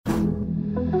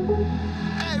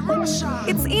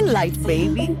It's in life,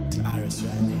 baby.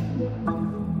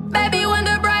 Baby, when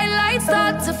the bright lights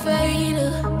start to fade,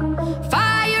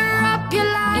 fire up your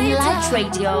lighter. In Light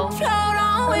Radio. Float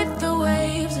on with the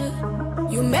waves.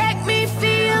 You make me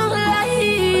feel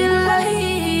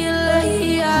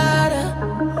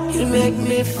you make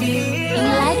me feel In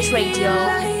Light Radio.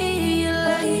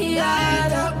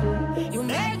 You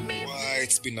make me.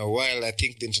 It's been a while. I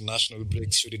think the international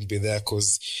break shouldn't be there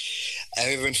because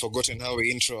I've even forgotten how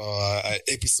we intro our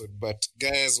episode. But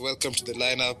guys, welcome to the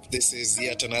lineup. This is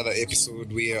yet another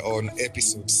episode. We are on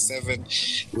episode 7.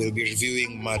 We'll be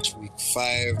reviewing match week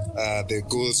 5. The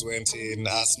goals went in.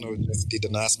 Arsenal just did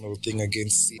an Arsenal thing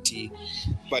against City.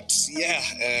 But yeah,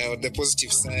 on the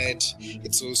positive side,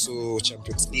 it's also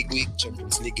Champions League week.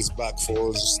 Champions League is back for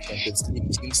all Champions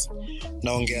League teams.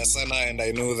 Naongea sana, and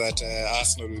I know that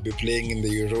Arsenal will be playing in the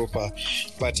Europa.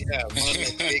 But yeah, man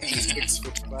like Becky,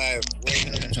 6'5".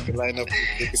 Welcome to the lineup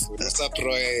episode. What's up,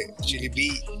 Roy? Chili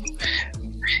B?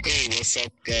 Hey, what's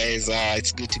up, guys?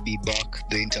 It's good to be back.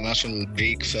 The international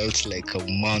break felt like a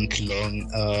month long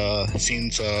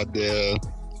since the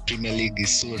Premier League is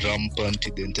so rampant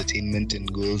with the entertainment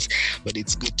and goals, but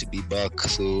it's good to be back.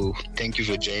 So thank you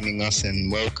for joining us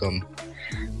and welcome.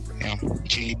 Yeah,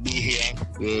 Chili B here.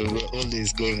 We're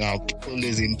always going up,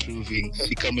 always improving,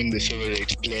 becoming the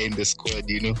favorite player in the squad,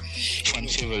 you know. Fan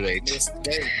favorite. Yes,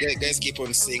 guys keep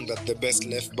on saying that the best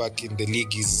left back in the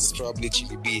league is probably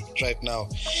Chili B right now.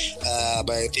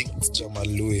 But I think it's Jamal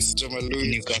Lewis. Jamal Lewis,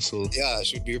 Newcastle. Yeah,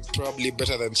 should be probably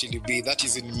better than Chili B. That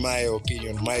is in my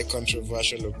opinion, my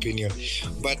controversial opinion.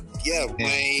 But yeah,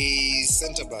 my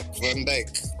centre back, Van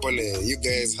Dijk, Pole, you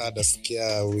guys had a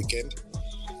scare weekend.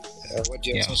 What do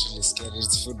you totally scared.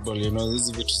 It's football, you know. This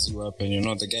is what you happen. You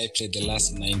know, the guy played the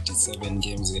last 97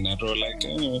 games in a row. Like,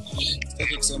 you know,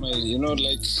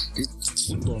 like it's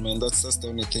football, man. That's the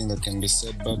only thing that can be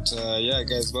said. But yeah,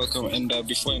 guys, welcome. And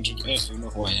before I introduce, you know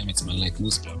who I am. It's man like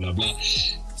Moose, blah blah blah.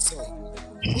 So,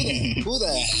 who the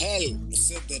hell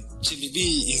said that Chili B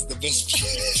is the best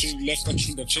left back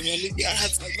in the Premier League? Yeah,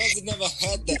 I've never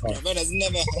heard that, bro. Man has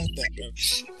never heard that, bro.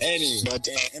 Anyway, but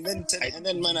and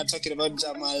then man are talking about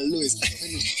Jamal Lewis.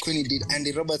 When did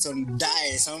Andy Robertson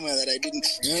die somewhere that I didn't,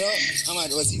 you know? How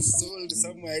much was he sold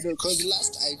somewhere? I don't. Because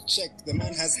last I checked, the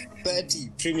man has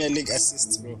 30 Premier League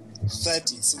assists, bro.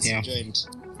 30 since he joined.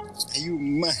 Are you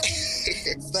mad?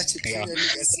 30 Premier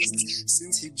League assists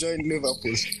since he joined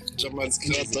Liverpool. Jamal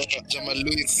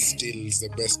Lewis still is the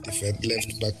best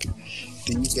left back.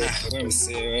 The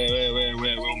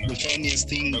funniest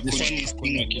thing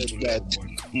is that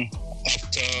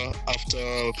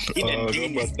after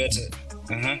Robert better.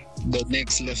 The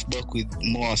next left back with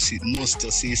most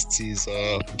assists is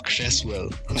Cresswell.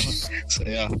 So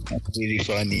yeah, that's really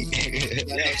funny.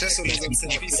 Cresswell is on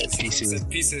set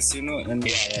pieces, you know, and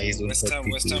West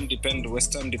Ham depend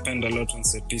a lot on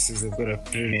set pieces. They've got a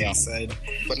pretty good side.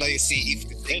 But now you see, if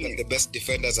the thing that the best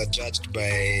defenders are judged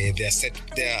by their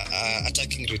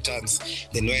attacking returns,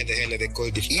 then where the hell are they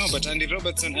called defenders? No, but Andy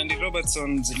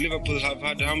Robertson's Liverpool have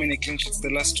had how many clean sheets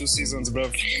the last 2 seasons,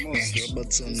 bro?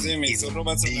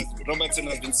 Robertson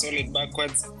has been solid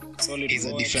backwards, solid. He's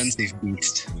forwards. A defensive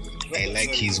beast. I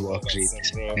like his work rate.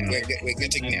 We're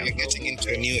getting into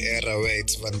a new era where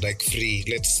it's Van Dijk free.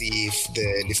 Let's see if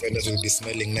the defenders will be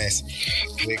smelling nice.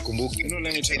 You know,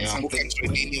 let me tell you something.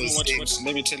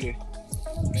 Let me tell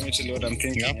you what I'm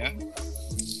thinking. Yeah?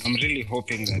 I'm really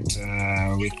hoping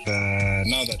that with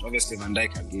now that obviously Van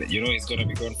Dijk, you know, he's gonna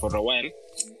be gone for a while.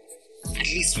 At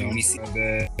least when we see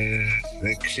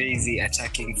the crazy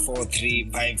attacking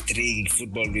 4-3-5-3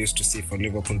 football we used to see for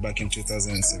Liverpool back in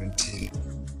 2017.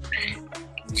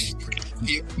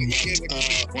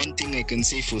 One thing I can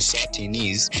say for certain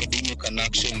is Fabinho can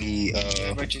actually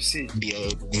be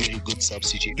a very good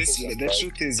substitute. The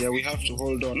truth is, we have to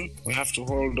hold on. We have to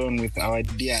hold on with our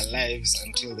dear lives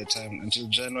until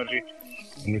January.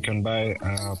 And we can buy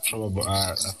probably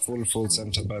a full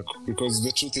centre back, because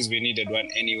the truth is we needed one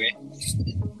anyway.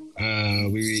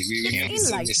 We made the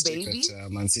same mistake that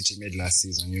Man City made last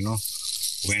season, you know,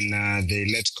 when they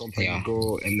let Kompany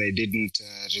go and they didn't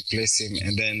replace him,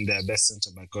 and then their best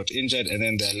centre back got injured, and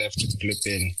then they're left with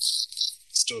flipping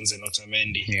Stones and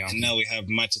Otamendi. And now we have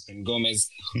Matip and Gomez,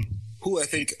 who I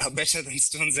think are better than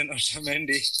Stones and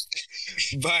Otamendi,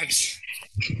 but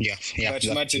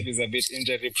Matip is a bit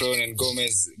injury prone, and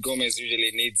Gomez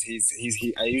usually needs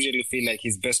I usually feel like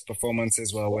his best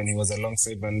performances were when he was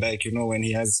alongside Van Dijk, you know, when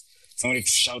he has somebody to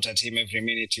shout at him every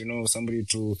minute, you know, somebody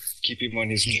to keep him on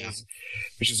his toes,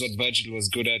 which is what Virgil was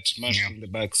good at, marching the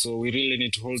back. So we really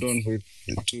need to hold on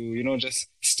to, you know, just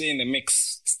stay in the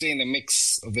mix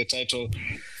of the title.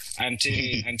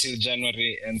 until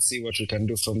January and see what we can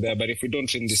do from there. But if we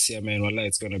don't win this year, man, wallah,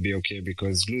 it's gonna be okay,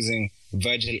 because losing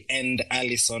Virgil and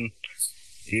Alisson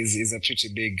is a pretty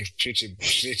big.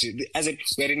 As in,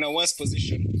 we're in a worse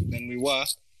position than we were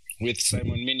with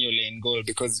Simon Mignolet in goal,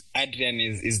 because Adrian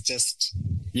is just,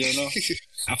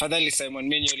 afadhali Simon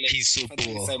Mignolet. He's so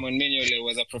poor. Simon Mignolet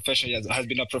was a professional, has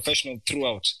been a professional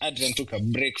throughout. Adrian took a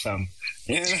break from.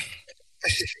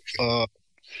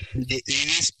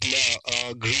 This player,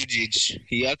 Grujic,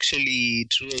 he actually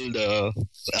trolled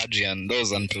Adrian. That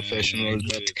was unprofessional,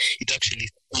 but it actually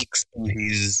speaks to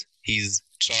his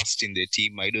trust in the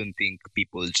team. I don't think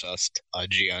people trust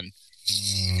Adrian.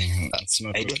 It's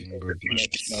not looking good.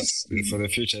 For the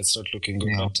future, it's not looking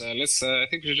good. Yeah. But I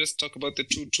think we just talk about the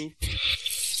 2-2.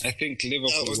 I think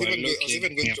Liverpool. I was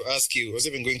even going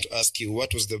to ask you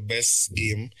what was the best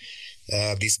game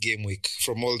this game week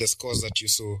from all the scores that you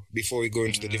saw before we go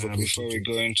into the Liverpool. Before 2-2. We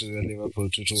go into the Liverpool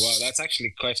 2-2. Wow, that's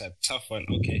actually quite a tough one.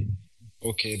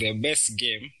 Okay. The best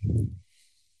game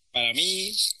para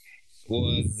me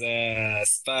was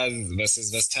Spurs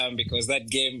versus West Ham, because that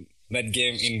game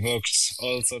invoked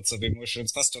all sorts of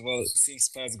emotions. First of all, seeing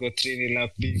Spurs go 3-0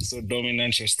 up, being so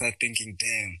dominant, you start thinking,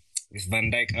 damn, with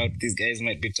Van Dijk out, these guys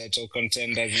might be title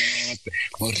contenders.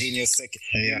 Mourinho's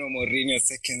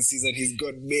second season, he's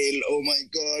got Bale. Oh my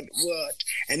God, what?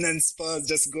 And then Spurs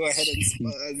just go ahead and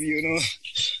Spurs,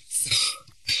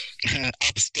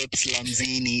 Up steps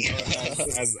Lanzini. I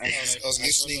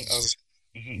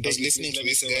was listening to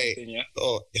this guy. Thing, yeah?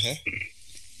 Oh, yeah.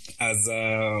 As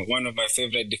one of my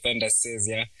favorite defenders says,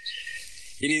 yeah,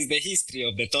 it is the history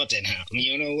of the Tottenham,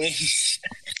 when...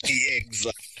 Yeah,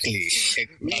 exactly.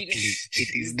 It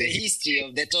is the history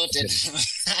of the Tottenham.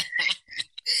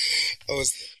 I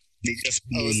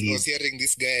was hearing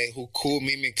this guy who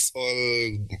mimics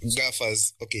all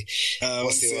gaffers. Okay.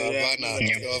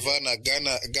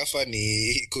 Gaffer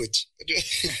ni coach.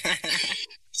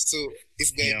 So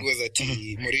this guy goes at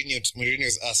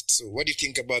Mourinho's asked, so what do you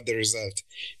think about the result?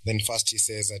 Then first he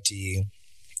says that you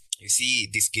see,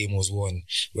 this game was won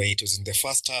when it was in the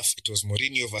first half. It was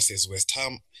Mourinho versus West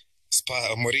Ham.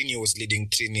 Mourinho was leading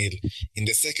 3-0. In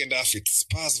the second half, it's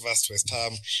Spurs versus West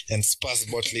Ham, and Spurs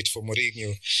bottled it for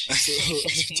Mourinho. So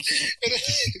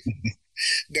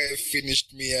guy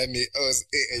finished me, and I was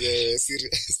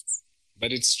serious.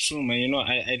 But it's true, man.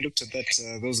 I looked at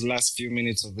those last few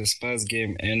minutes of the Spurs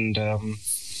game, and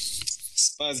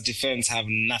Spurs defense have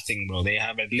nothing, bro. They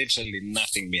have literally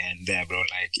nothing behind there, bro.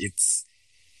 Like it's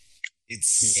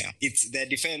their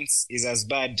defense is as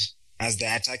bad as the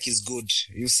attack is good.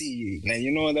 You see, like,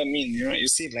 you know what I mean? You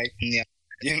see, like,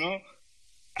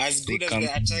 as good as the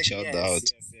attack.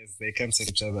 Yes, they cancel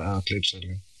each other out,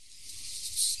 literally.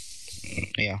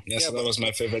 So that was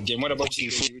my favorite game. What about you?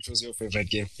 Which was your favorite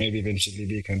game? Maybe eventually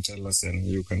B can tell us and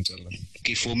you can tell us.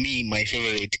 Okay, for me,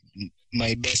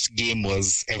 my best game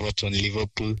was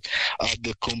Everton-Liverpool.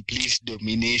 The complete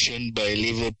domination by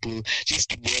Liverpool.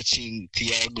 Just watching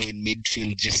Thiago in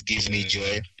midfield just gives me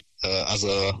joy as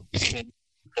a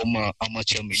former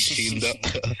amateur midfielder.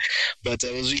 But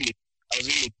I was really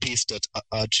pissed at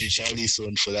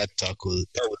Richarlison for that tackle.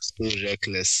 That was so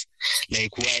reckless.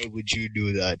 Like, why would you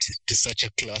do that to such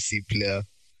a classy player?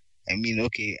 I mean,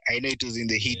 okay, I know it was in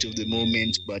the heat of the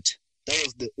moment, but that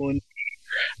was the only...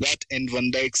 That and Van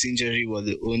Dijk's injury were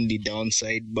the only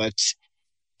downside, but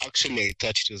actually I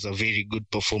thought it was a very good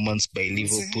performance by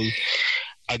Liverpool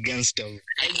against a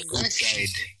good side.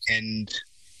 And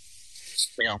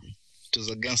it was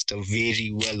against a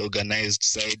very well-organized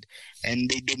side, and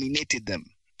they dominated them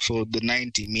for the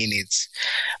 90 minutes.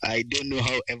 I don't know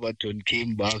how Everton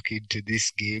came back into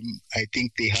this game. I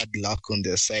think they had luck on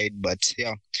their side, but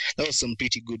that was some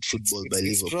pretty good football by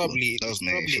Liverpool. That was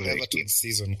probably Everton's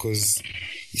season, because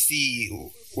you see,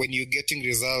 when you're getting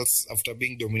results after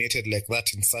being dominated like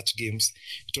that in such games,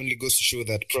 it only goes to show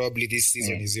that probably this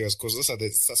season is yours, because those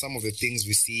are some of the things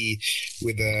we see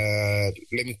with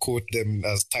let me quote them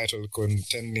as title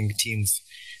contending teams.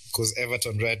 Because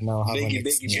Everton right now have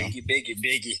beggy.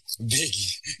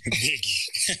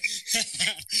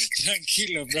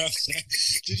 Tranquilo, bro.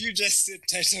 Did you just say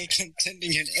title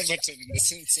contending and Everton in the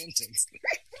same sentence?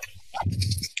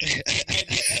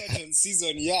 Everton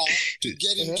season, to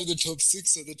get into the top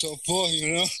 6 or the top 4,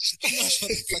 not for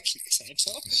the fucking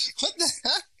title. What the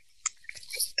heck?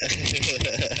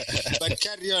 But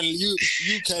carry on, you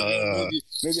carry on.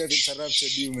 Maybe I've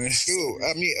interrupted you, man. No,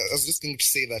 I mean, I was just going to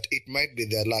say that it might be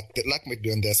their luck. The luck might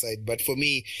be on their side. But for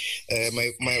me,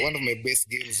 my one of my best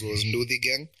games was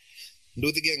Ndudigang.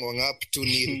 Ndudigang wang up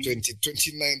 2-0,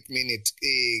 29th minute.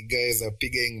 Hey, guys are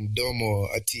pigging mdomo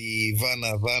ati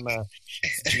Vana,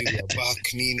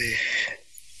 back nini.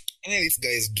 And then this guy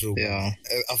is Drew. Yeah.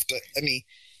 After, I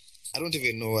don't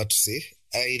even know what to say.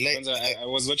 I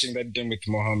was watching that game with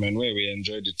Mohammed where we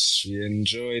enjoyed it. We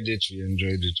enjoyed it.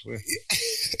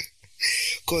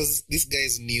 Because these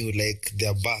guys knew like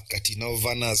they're back ati now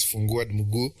Vana has funguad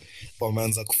mguu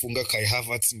wameanza kufunga Kai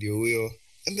Havertz ndio huyo,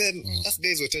 and then us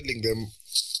guys were telling them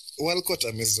Walcott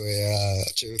amezoea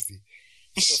Chelsea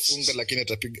atafunga lakini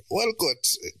atapiga Walcott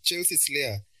Chelsea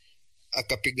slayer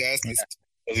akapiga assist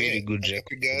very good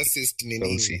akapiga assist ni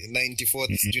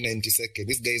 94th to 92nd.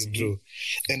 This guy is Drew,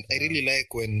 and I really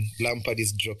like when Lampard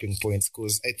is dropping points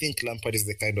because I think Lampard is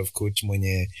the kind of coach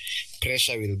mwenye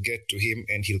pressure will get to him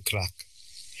and he'll crack.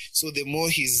 So the more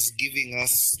he's giving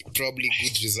us probably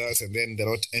good results and then they're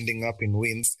not ending up in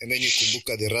wins, and then you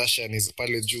kumbuka the Russian is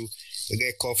pale juu, the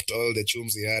guy coughed all the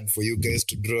chums he had for you guys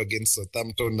to draw against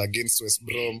Southampton, against West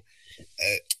Brom.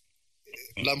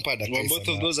 Lampard. Were both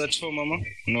of those at home, Mama?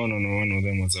 No, one of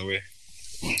them was away.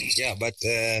 Yeah, but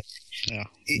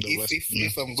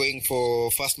if I'm going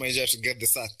for first manager to get the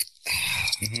sack,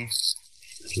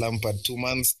 Lampard 2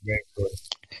 months.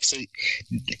 So,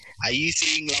 are you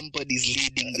saying Lampard is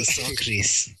leading the sack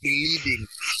race? Leading.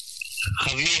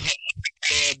 Have you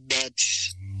heard that?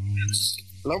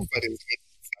 Lampard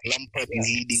is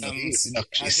leading the sack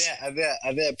race.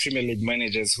 Are there Premier League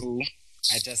managers who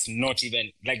are just not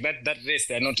even like that race?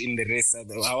 They're not in the race. They're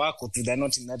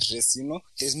not in that race. You know,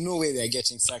 there's no way they're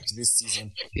getting sacked this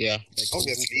season. Yeah, like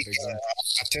obviously,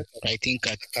 Arteta. I think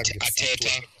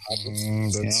Arteta.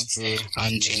 That's true.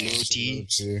 Ancelotti.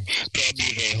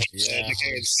 Probably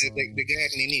the guy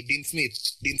Nini Dean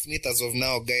Smith as of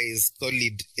now, guy is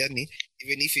solid. Yani,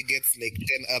 even if he gets like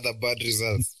 10 other bad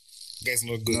results, guy's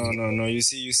not good. No. You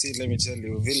see. Let me tell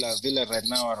you, Villa right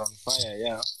now are on fire.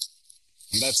 Yeah.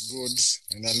 That's good,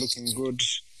 and they're looking good.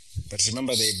 But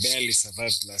remember, they barely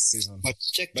survived last season. But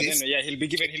this. Then, he'll be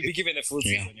given the full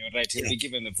season. You're right. He'll be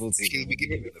given the full season. He'll be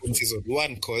given the full season.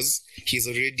 One, because he's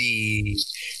already.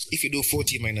 If you do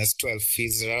 40 minus 12,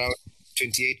 he's around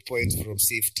 28 points from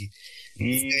safety.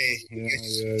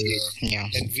 Yeah.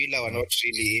 And Villa were not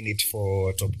really in it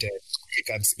for top 10. You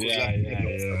can't see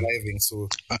surviving. So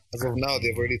as of now,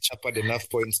 they've already chappered enough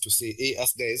points to say, hey,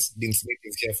 us guys, Dean Smith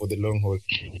is here for the long haul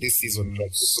this season.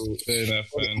 So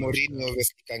Mourinho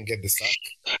obviously can get the sack.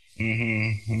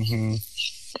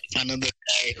 Another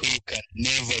guy who can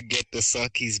never get the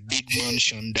sack is Big Man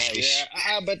Sean Dyche.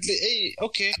 Yeah, but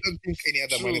okay. I don't think any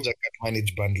other manager can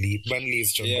manage Burnley. Burnley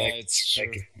is Sean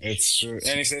Dyche. It's true.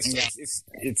 And it's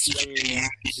true.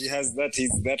 He has that.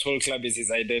 That whole club is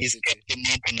his identity. He's kept him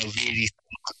up on a very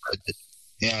small budget.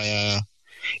 Yeah.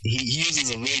 He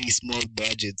uses a very small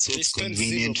budget, so it's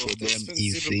convenient for them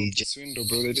if they just window,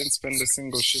 bro. They didn't spend a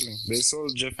single shilling. They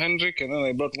sold Jeff Hendrick and then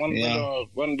they brought one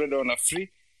brother on a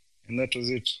free. And that was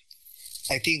it.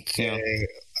 I think.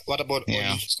 What about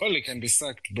Oli? Oli can be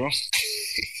sacked, bro.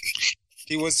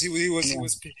 He was played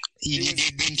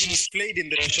in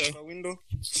the transfer window.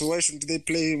 So why shouldn't they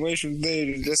play? Why should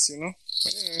they just who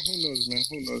knows, man?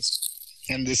 Who knows?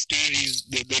 And the stories,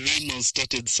 the rumors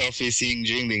started surfacing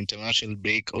during the international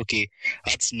break. Okay,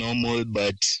 that's normal,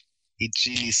 but it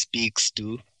really speaks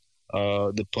to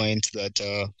the point that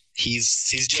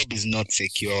his job is not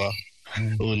secure.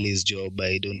 Oli's job,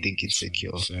 I don't think it's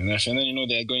secure. And then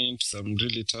they're going into some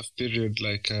really tough period,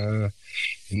 like in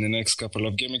the next couple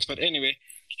of game weeks. But anyway,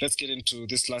 let's get into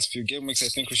this last few game weeks. I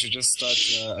think we should just start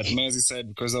at Merseyside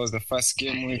because that was the first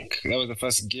game week. That was the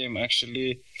first game,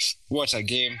 actually. What a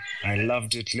game! I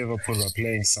loved it. Liverpool were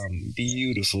playing some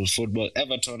beautiful football.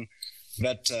 Everton,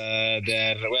 where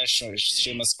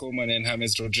Seamus Coleman and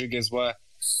James Rodriguez were.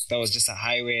 That was just a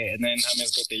highway, and then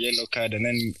James got the yellow card, and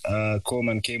then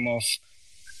Coleman came off.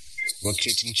 We're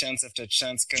creating chance after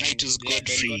chance.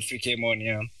 Godfrey came on,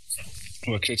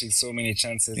 We're creating so many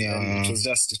chances. And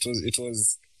it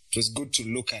was good to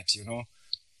look at,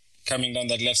 coming down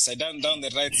that left side. Down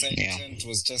the right side, Trent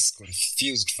was just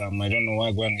confused, fam. I don't know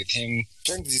what going with him.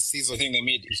 Trent this season. I think the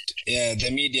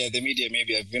media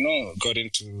maybe have, got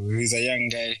into, he's a young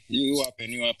guy. You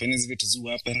happen, it's bit to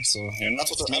happen. So,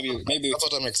 maybe that's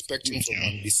what I'm expecting from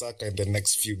Bissaka in the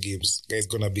next few games. Guy's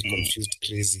gonna be confused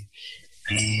crazy.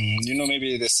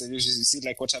 Maybe you see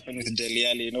like what happened with Dele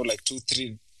Alli, like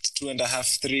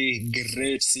 2.5, 3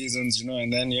 great seasons,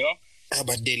 and then,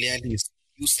 But Dele Alli is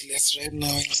useless right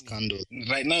now. Scandal.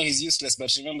 Right now he's useless,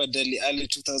 but remember Dele Alli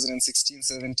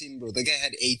 2016-17, bro. The guy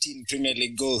had 18 Premier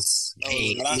League goals.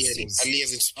 He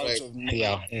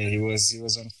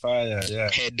was on fire.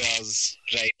 Yeah. Headers,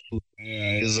 right foot.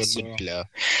 Yeah, he's a good player.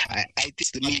 I think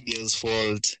it's the media's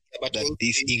fault that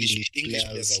these English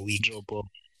players are weak. Drop off.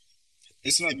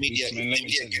 It's not media, weak, man. Let me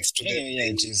media tell you. gets to Yeah, them. yeah,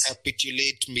 it is.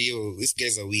 Capitulate me. Oh, these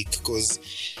guys are weak because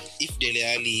if Dele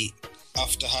Alli,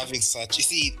 after having such, you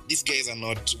see, these guys are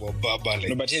not Baba.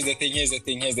 No, but here's the thing.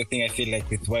 I feel like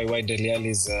with why Dele Alli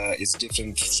is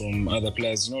different from other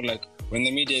players. You know, like when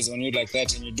the media is on you like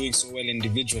that and you're doing so well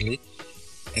individually,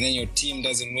 and then your team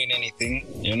doesn't win anything,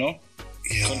 you know,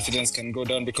 confidence can go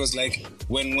down because like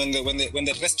when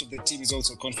the rest of the team is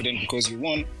also confident because you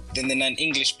won, then the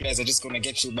non-English players are just gonna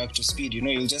get you back to speed. You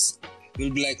know,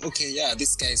 you'll be like, okay, yeah,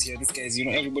 this guy's here, you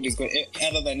know, everybody's got,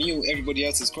 other than you, everybody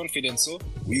else is confident, so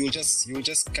you'll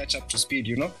just catch up to speed,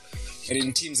 you know. But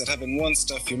in teams that haven't won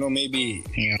stuff, you know, maybe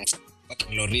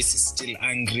fucking Lloris is still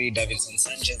angry, Davinson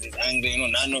Sanchez is angry, you know,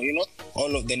 Nano, you know,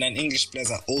 all of the non-English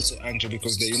players are also angry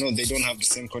because they, you know, they don't have the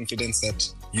same confidence that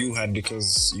you had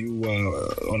because you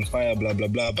were on fire, blah blah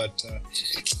blah. But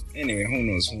anyway, who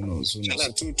knows? So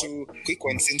 2-2. Quick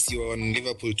one, since you're on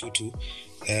Liverpool 2-2.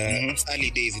 It's early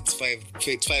days. It's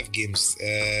five games.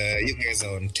 You guys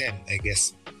are on 10, I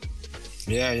guess.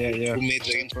 Yeah. Who made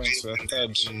 10 points for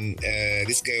third?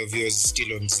 This guy of yours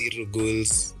still on 0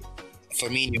 goals.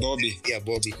 Firmino. Bobby. Yeah,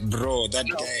 Bobby. Bro, that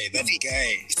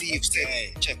guy. See,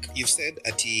 you've said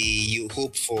that you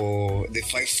hope for the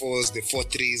 5-4s, the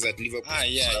 4-3s at Liverpool.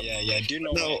 Yeah. Do you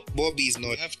know no, why? Bobby is not.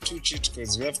 We have two cheat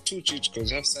codes. We have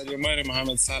Sadio Mane,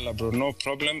 Mohamed Salah, bro. No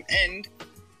problem. And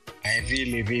I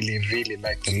really, really, really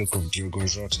like the look of Diogo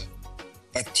Jota.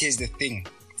 But here's the thing.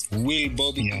 Will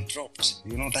Bobby be dropped?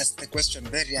 You know, that's the question.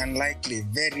 Very unlikely.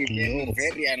 Very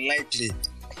unlikely.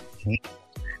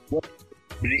 What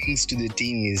brings to the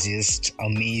team is just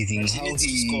amazing. He needs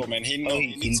to score, man. He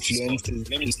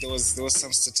influences. There was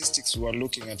some statistics we were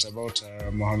looking at about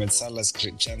Mohamed Salah's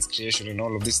chance creation and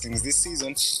all of these things. This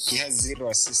season, he has 0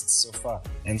 assists so far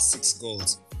and 6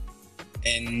 goals.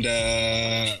 And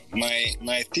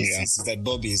my thesis is that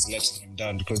Bobby is letting him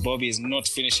down because Bobby is not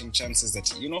finishing chances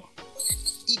that, you know,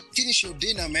 finish your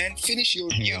dinner, man. Finish your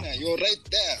dinner. You're right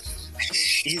there.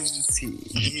 He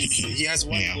has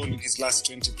 1 goal in his last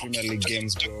 20 Premier League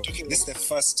games, bro. This is the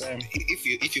first time.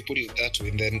 If you put it that way,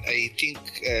 then I think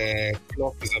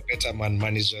Klopp is a better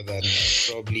manager than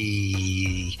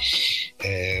probably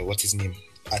what's his name,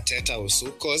 Arteta also,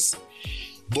 because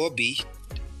Bobby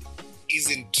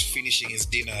isn't finishing his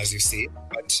dinner, as you say,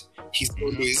 but he's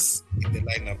always in the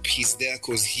lineup. He's there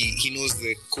because he knows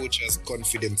the coach has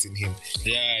confidence in him.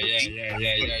 Yeah.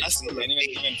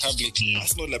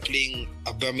 Arsenal are playing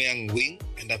Aubameyang wing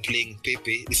and are playing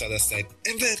Pepe this other side.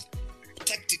 And then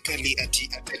tactically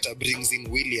Arteta brings in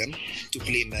Willian to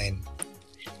play 9.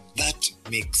 That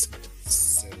makes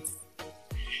sense.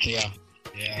 Yeah.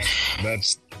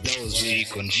 That was really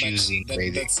confusing. That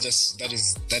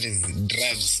is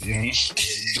drugs, you know.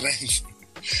 Drugs.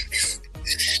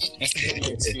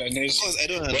 Because I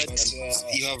don't understand.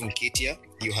 You have Nketiah,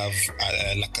 you have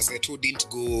Lacazette who didn't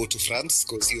go to France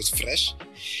because he was fresh.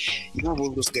 You have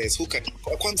all those guys who can.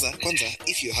 Kwanza,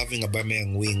 if you're having a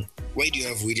Aubameyang wing, why do you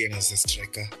have Willian as a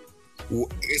striker?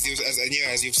 As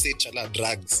you've said, Chala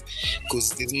drugs,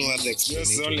 because there's no other explanation.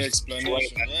 That's the only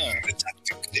explanation. The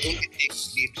tactic. The only thing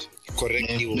you did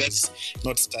correctly was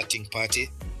not starting Partey,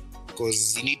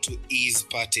 because you need to ease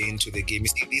Partey into the game. You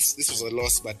see, this was a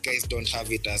loss, but guys don't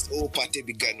have it as Partey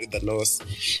began with the loss.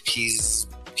 He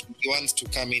wants to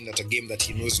come in at a game that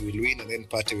he knows will win, and then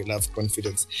Partey will have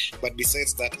confidence. But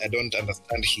besides that, I don't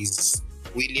understand his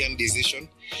Willian decision.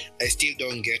 I still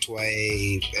don't get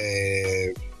why.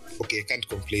 Okay, I can't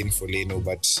complain for Leno,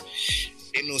 but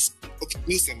Leno's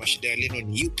okay. Sema shida ya Leno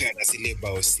ni yupe anasile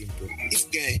bao simple. This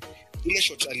guy, ile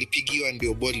shot alipigiwa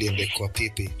ndio ball liende kwa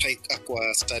Pepe,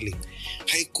 haikuwa Sterling,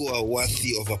 haikuwa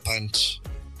worthy of a punch,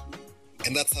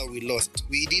 and that's how we lost.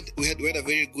 We had a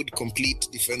very good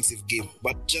complete defensive game,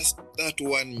 but just that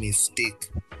one mistake.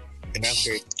 And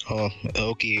after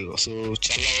okay. So,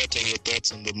 Chala, what are your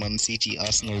thoughts on the Man City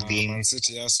Arsenal game? Man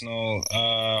City Arsenal,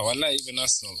 even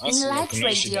Arsenal. Arsenal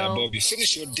Bobby,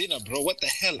 finish your dinner, bro. What the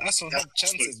hell? Arsenal had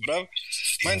chances, bro.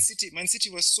 Man City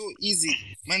was so easy.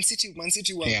 Man City was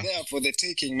there for the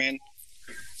taking, man.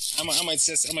 I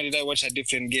did I watch a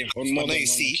different game on more than one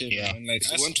occasion. Like,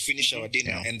 we want to finish our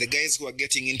dinner, and the guys who are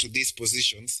getting into these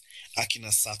positions,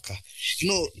 Akina Saka. You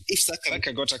know, if Saka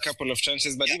got a couple of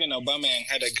chances, but even Aubameyang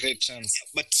had a great chance.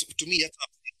 But to me,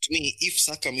 if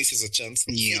Saka misses a chance,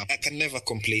 I can never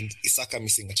complain. Is Saka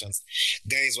missing a chance?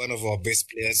 Guy is one of our best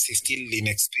players. He's still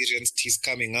inexperienced. He's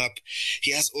coming up.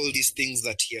 He has all these things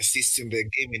that he assists in the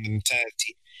game in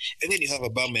entirety. And then you have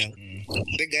Aubameyang.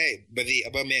 The guy, but the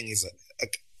Aubameyang is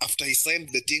after he signed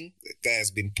the thing, the guy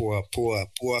has been poor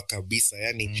kabisa.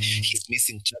 Yani, he's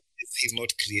missing chances. He's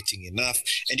not creating enough.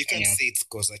 And you can't say it's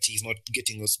because that he's not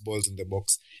getting those balls in the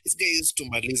box. This guy used to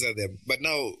maliza them. But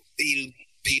now,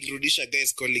 Rudisha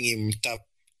guys calling him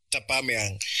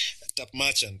Tapameyang, Tap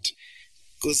Merchant.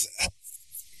 Because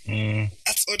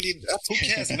that's only... Who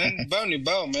cares, man?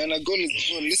 Bow, man. A goal is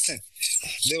a goal. Listen,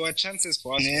 there were chances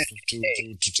for us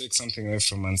to take something away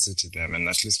from Man City there, and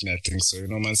at least me, I think so.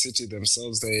 Man City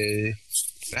themselves, they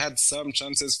had some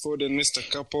chances. Foden missed a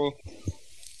couple,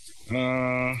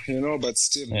 but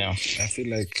still, I feel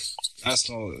like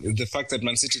Arsenal, the fact that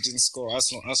Man City didn't score,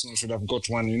 Arsenal should have got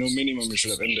one. Minimum it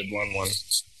should have ended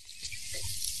 1-1.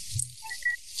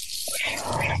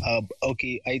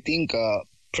 Okay, I think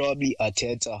probably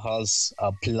Arteta has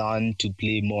a plan to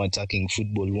play more attacking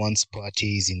football once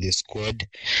Partey is in the squad,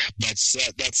 but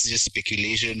that's just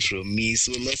speculation from me.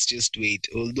 So let's just wait.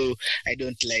 Although I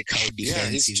don't like how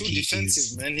defensive he's too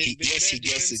defensive, man. He gets the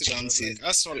chances.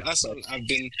 Like Arsenal have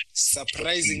been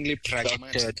surprisingly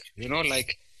pragmatic. They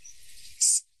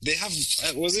have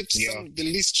the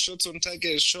least shots on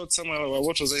target shot somehow.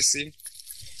 What was I saying?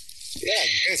 Yeah,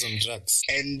 guys on drugs,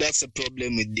 and that's a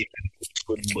problem with defensive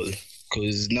football.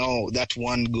 Because now that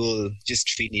one goal just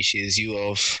finishes you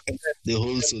off. The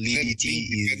whole solidity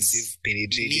is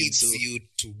penetrated. Needs you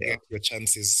to get your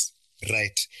chances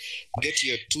right. Get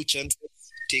your 2 chances,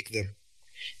 take them.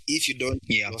 If you don't,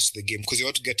 you lost the game because you're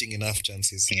not getting enough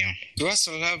chances. Yeah. Do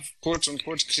Arsenal have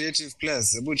quote-unquote creative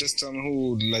players? Abu, just tell me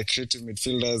who, like, creative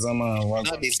midfielders.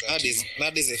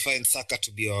 Nowadays, I find Saka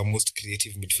to be our most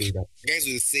creative midfielder. Guys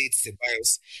will say it's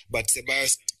Ceballos, but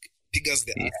Ceballos figures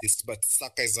the assist, but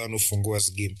Saka is the one who funguas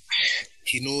game.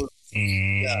 He knows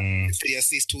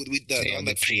pre-assist with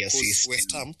the pre-assist.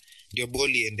 West Ham,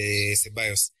 Dioboli and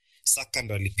Ceballos. Saka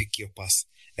ndo alipick your pass.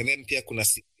 And then pia kuna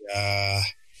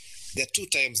there are 2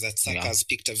 times that Saka has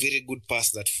picked a very good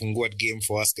pass that funguad game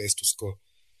for us guys to score.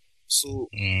 So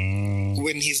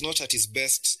when he's not at his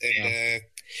best and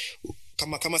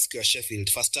kama siku ya Sheffield,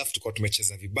 first half tulikuwa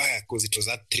tumecheza vibaya because it was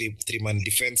that three-man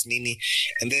defense nini,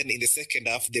 and then in the second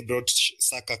half they brought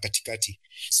Saka katikati,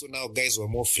 so now guys were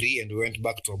more free and we went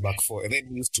back to a back 4, and then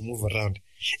he used to move around.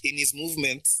 In his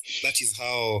movements, that is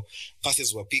how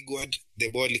passes were pigward, the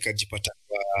ball ikajipata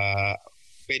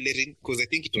Bellerin, because I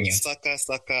think it was Saka,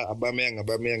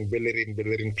 Aubameyang,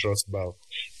 Bellerin crossbar.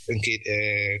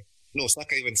 Okay, no,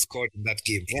 Saka even scored in that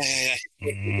game.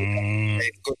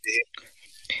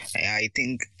 I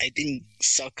think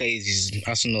Saka is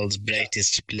Arsenal's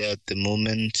brightest player at the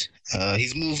moment.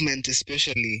 His movement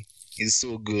especially is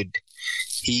so good.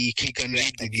 He can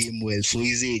read the game well for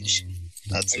his age.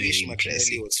 That's very impressive.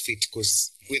 Martinelli was fit,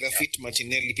 because with a fit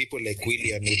Martinelli, people like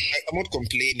Willian, I'm not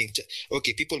complaining.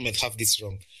 Okay, people might have this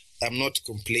wrong. I'm not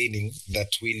complaining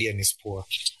that Willian is poor.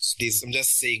 I'm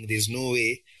just saying there's no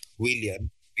way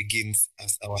Willian begins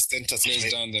as our center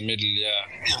plays down the middle,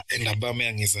 and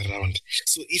Aubameyang is around.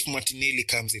 So if Martinelli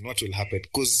comes in, what will happen?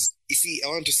 Because you see, I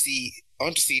want to see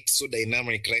it so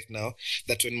dynamic right now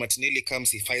that when Martinelli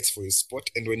comes, he fights for his spot,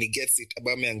 and when he gets it,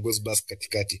 Aubameyang goes back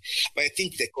katikati. But I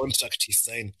think the contract he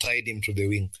signed tied him to the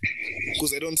wing,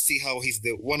 because I don't see how he's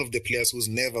the one of the players who's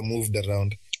never moved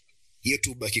around.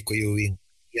 Yetu baki kwa yo wing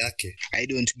yake. I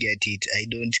don't get it. I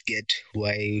don't get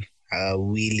why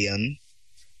Willian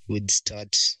would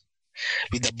start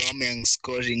with the Aubameyang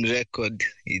scoring record.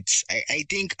 I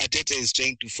think Arteta is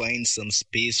trying to find some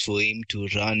space for him to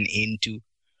run into,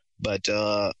 but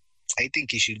I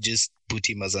think he should just put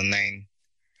him as a 9.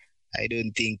 I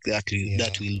don't think that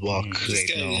will work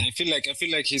now. I feel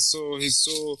like he's so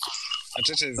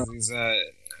Arteta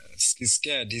is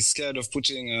scared. He's scared of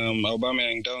putting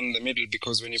Aubameyang down the middle,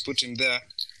 because when you put him there,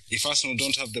 if Arsenal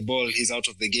don't have the ball, he's out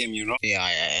of the game,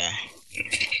 Yeah.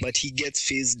 But he gets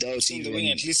phased out in the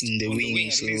wing, at least. In the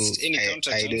wing, so any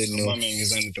counter I don't know. Aubameyang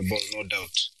is under the ball, no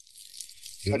doubt.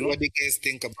 But what do you guys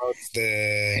think about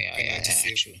the penalty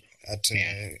save at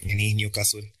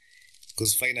Newcastle?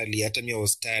 Because finally, Atamia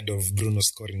was tired of Bruno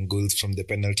scoring goals from the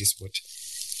penalty spot.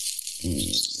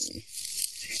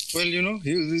 Well, who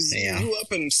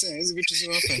happened? Hizi vitu si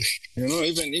happen.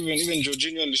 Even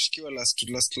Jorginho alishikiwa last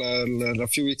a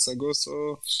few weeks ago,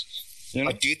 so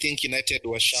But do you think United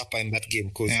was sharper in that game?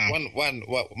 Because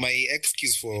my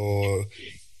excuse for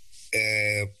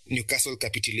Newcastle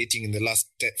capitulating in the last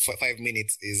 5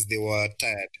 minutes is they were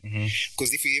tired.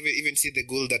 Because if you even see the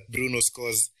goal that Bruno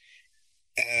scores,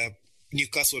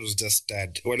 Newcastle was just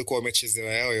tired. Walikuwa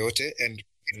wamechezewa yao yote, and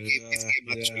this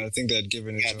game actually, I think they had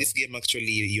given it. This game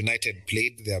actually United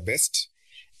played their best,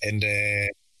 and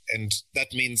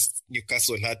that means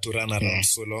Newcastle had to run around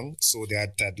so long, so they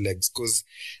had tired legs. Because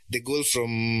the goal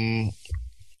from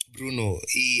Bruno,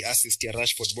 he assist ya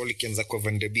Rashford, ball ikianza kwa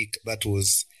Van de Beek, that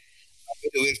was a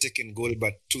very well taken goal,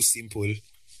 but too simple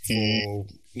for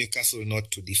Newcastle not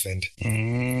to defend.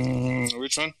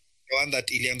 Which one? The one that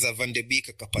ilianza Van de Beek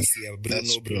akapasia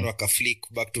Bruno akaflick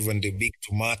back to Van de Beek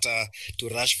to Mata to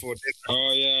Rashford.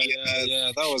 Oh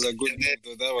yeah. That was a good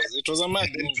move though. It was a mad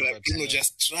move. Bruno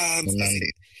just runs.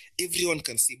 Everyone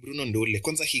can see Bruno ndole.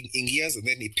 Kwanza he ingias and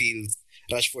then he peels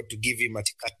Rashford to give him a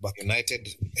cutback. United,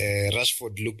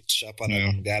 Rashford looked sharper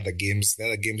than the other games. The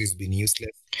other games he's been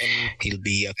useless. And he'll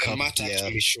be a cup Mata player.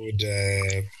 actually showed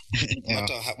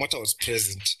Mata was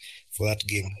present for that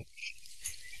game.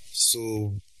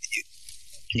 So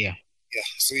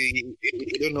so you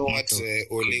don't know what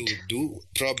Ole would do.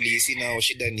 Probably you see now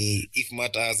shida ni if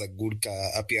Mata has a good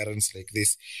appearance like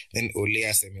this, then Ole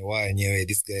asemewa enyewe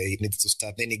this guy needs to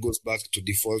start. Then he goes back to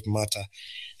default Mata.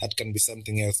 That can be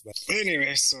something else. But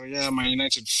anyway, so Man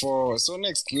United 4. So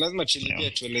next, lazima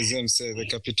chilipia tueleze mse the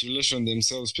capitulation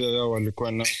themselves pia yao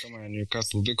walikuwa nao kama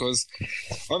Newcastle, because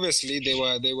obviously they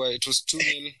were it was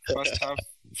 2-0 first half.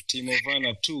 Timo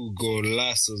Werner 2 goal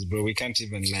lassos, bro. We can't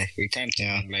even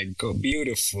go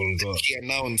beautiful goal. He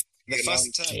announced the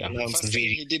first time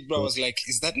he did, bro. I was like,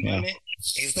 is that money?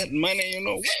 Is that money? You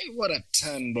know, wait, what a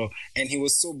turn, bro. And he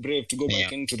was so brave to go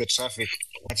back into the traffic,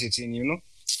 at it in, you know.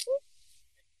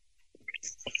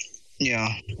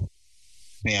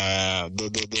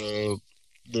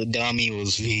 The dummy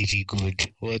was very good.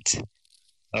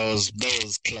 That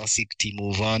was classic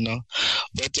Timo Werner.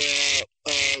 But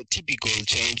typical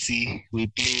Chelsea, we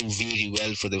played very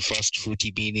well for the first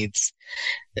 40 minutes.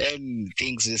 Then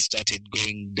things just started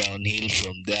going downhill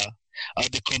from there.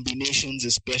 The combinations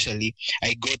especially,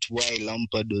 I got why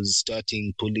Lampard was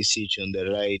starting Pulisic on the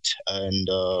right and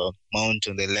Mount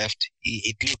on the left.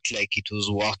 It looked like it was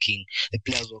working. The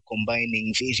players were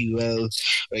combining very well.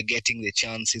 We're getting the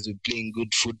chances. We're playing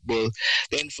good football.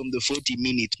 Then from the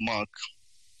 40-minute mark,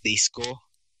 they score,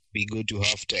 we go to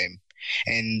halftime.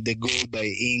 And the goal by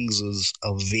Ings was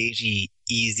a very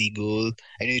easy goal.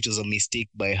 I know it was a mistake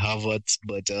by Havertz,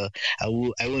 but I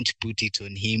won't put it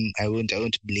on him. I won't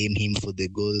blame him for the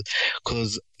goal,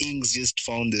 because Ings just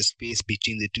found the space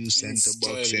between the two centre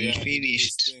backs and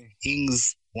finished.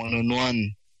 Ings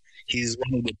 1-on-1. He's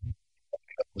one of the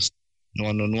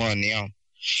 1-on-1,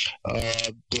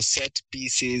 the set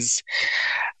pieces,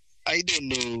 I don't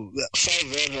know,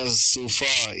 5 errors so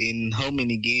far in how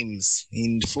many games?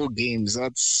 In 4 games.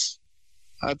 That's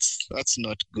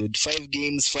not good. 5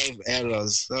 games, 5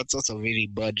 errors. That's a very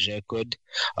bad record.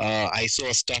 I saw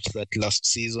a stat that last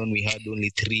season we had only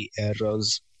 3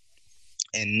 errors,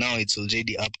 and now it's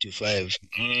already up to 5.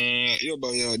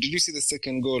 Did you see the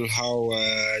second goal? How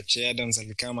Che Adams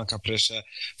alikama ka pressure.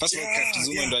 First of all,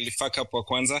 Zuma ndo alifuck up wa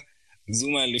kwanza.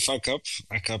 Zuma alifuck up,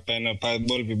 akapena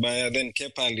ball vibaya, then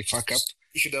Kepa alifuck up.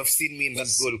 You should have seen me in that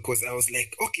goal, because I was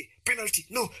like, okay, penalty,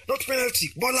 no, not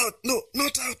penalty, ball out, no,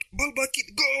 not out, ball back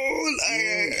in, goal.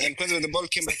 And when the ball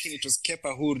came back in, it was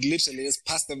Kepa who literally just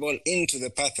passed the ball into the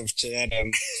path of Che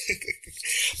Adams.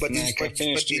 but did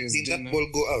that ball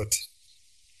go out?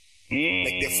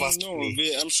 Like the first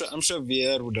play? I'm sure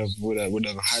VR would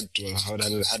have had to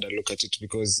had a look at it,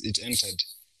 because it entered.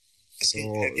 So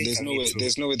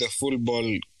there's no way the full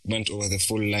ball went over the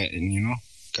full line, you know,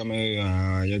 kama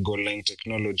your goal line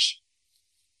technology.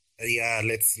 Yeah,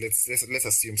 let's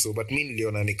assume so. But me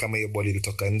niliona ni kama hiyo ball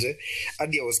ilitoka nje.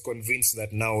 Hadi I was convinced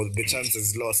that now the chance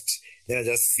is lost. Then I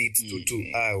just see it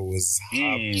 2-2. I was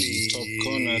happy. Top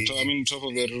corner. Top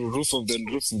of the roof of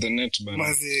the net, man.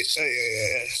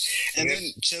 And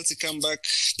then Chelsea come back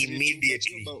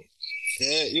immediately.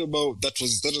 That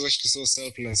was actually so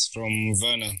selfless from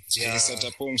Werner. He set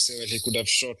up home so he could have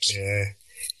shot. Yeah,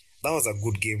 that was a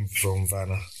good game from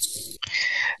Werner.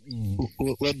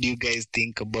 What do you guys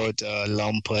think about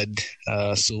Lampard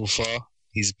so far?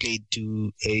 He's played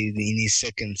in his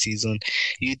second season.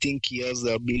 You think he has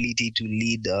the ability to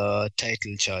lead a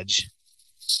title charge?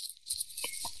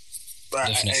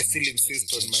 I still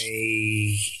insist on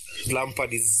my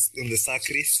Lampard is in the sack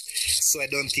race, so I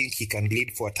don't think he can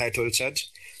lead for a title charge,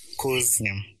 because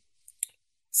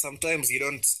sometimes I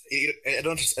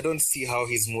don't see how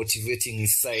he's motivating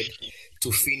his side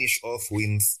to finish off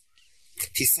wins.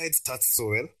 His side starts so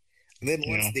well, and then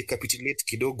once they capitulate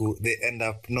kidogo, they end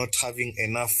up not having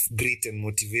enough grit and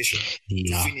motivation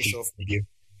to finish off the game.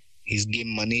 His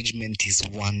game management is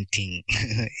one thing.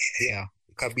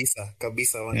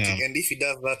 Kabisa one thing. And if he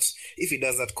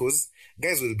does that, cause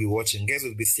guys will be watching, guys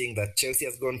will be seeing that Chelsea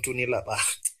has gone 2-0 up.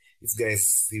 These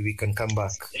guys, we can come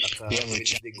back.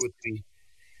 They go 3.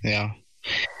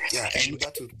 And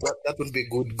that would be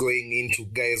good going into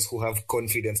guys who have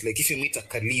confidence. Like if you meet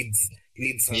a Leeds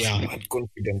Leeds has Yeah. mad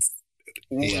confidence.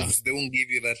 Wolves, Yeah. they won't give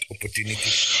you that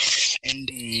opportunity. And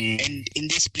in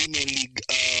this Premier League,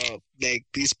 like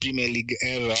this Premier League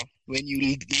era, when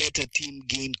you let a team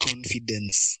gain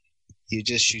confidence, you're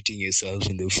just shooting yourself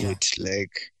in the foot.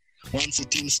 Like once a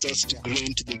team starts to grow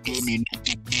into the game, you need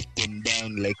to beat them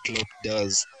down like Klopp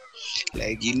does.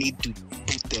 Like you need to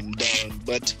put them down,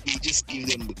 but we just give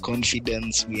them the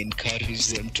confidence. We encourage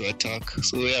them to attack.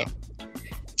 So yeah,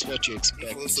 it's what you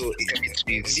expect. Also, and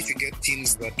if you get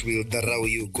teams that will dharau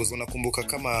you, because unakumbuka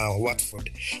kama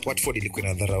Watford ilikuwa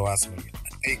na dharau Arsenal.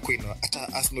 Haikuwa ina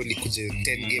hata Arsenal ikuje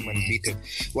 10 game unbeaten.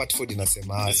 Watford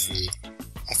inasema asi.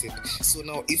 So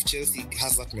now if Chelsea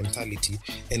has that mentality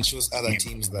and shows other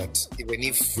teams that even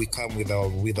if we come with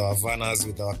our Vanas,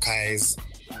 with our Kais,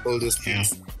 all those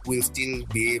things, we'll still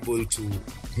be able to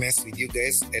mess with you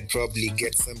guys and probably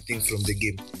get something from the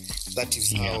game. That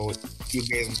is how you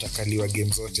guys mtakaliwa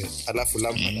game zote. Alafu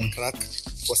Lampard crack,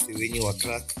 Poste wenyu wa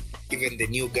crack, even the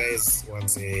new guys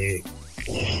once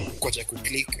kwacha ku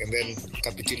click and then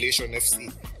capitulation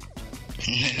FC.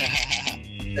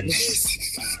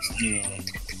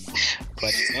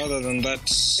 But other than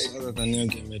your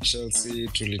game at Chelsea,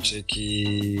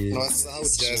 tulicheki. No, how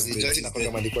Jersey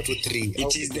napanga malikuwa tu 3.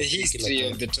 It is the history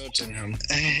of the Tottenham.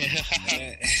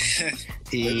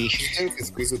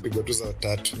 Squeeze upigwa tu za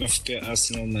 3. After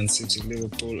Arsenal, Man City,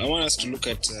 Liverpool. I want us to look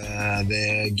at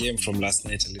the game from last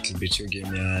night a little bit. Your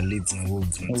game, Leeds and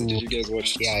Wolves. Did you guys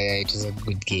watch it? Yeah, it was a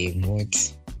good game.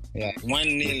 Yeah,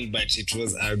 1-0, but it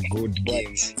was a good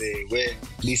game.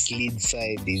 This Leeds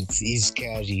side is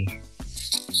scary.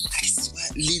 I swear,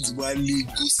 Leeds were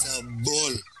Gusa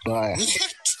ball. Wow.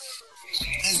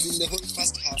 As in the whole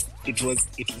first half, it was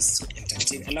so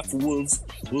entertaining. And after Wolves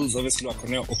obviously were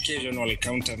on occasional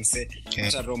counter and say,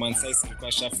 after Roman Saiz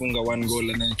alikuwa shafunga 1 goal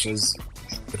and then it was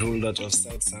ruled out of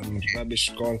sight, some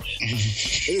rubbish call.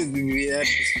 It is weird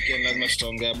this weekend as much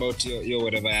talking about your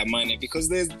whatever your money, because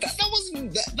that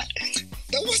wasn't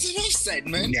offside,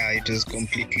 man. Yeah, it was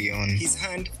completely on. His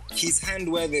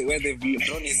hand where they've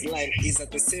drawn his line is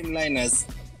at the same line as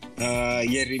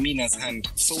Yeremina's hand.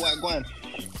 So we're going,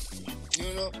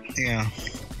 you know. Yeah.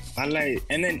 And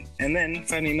then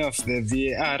funny enough, the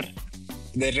VAR,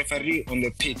 the referee on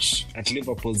the pitch at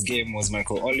Liverpool's game was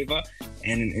Michael Oliver,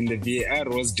 and in the VAR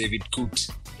was David Coote.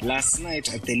 Last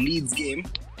night at the Leeds game,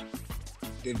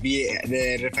 the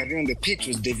referee on the pitch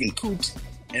was David Coote,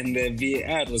 and the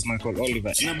VAR was Michael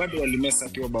Oliver. Now, but we mess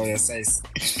up about your size.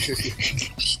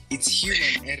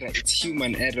 It's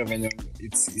human error when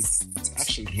it's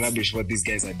actually rubbish what these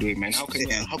guys are doing, man. How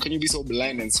can you be so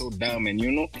blind and so dumb, and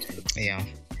you know? Yeah,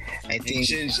 I think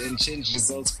change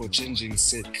results for changing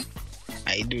sake.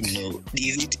 I don't know.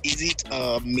 Is it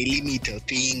a millimeter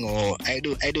thing, or I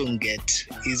don't get?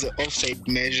 Is the offside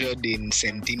measured in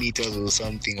centimeters or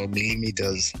something, or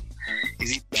millimeters?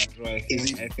 Is it that right?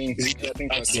 I think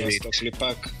Stockley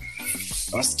Park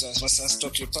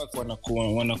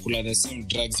wanakula the same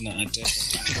drugs na Arteta.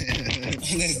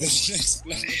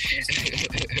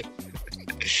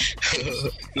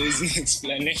 There's no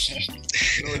explanation.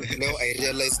 No, I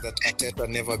realized that Arteta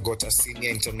never got a senior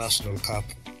international cap.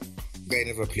 Guy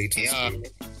never played for Spain.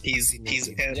 He's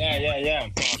Yeah.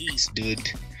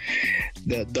 dude.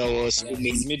 That was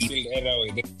his midfield era.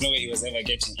 There's no way he was ever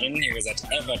getting in. He was at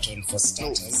Everton for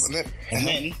starters.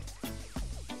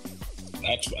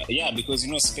 Because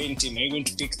you know Spain team, are you going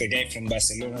to pick the guy from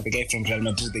Barcelona, the guy from Real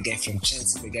Madrid, the guy from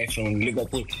Chelsea, the guy from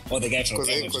Liverpool, or the guy from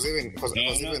Everton? Because I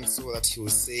even saw that he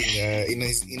was saying in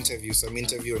his interview, some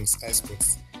interview on Sky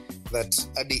Sports, that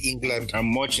Adi England.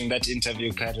 I'm watching that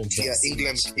interview currently. Yeah,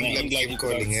 England kept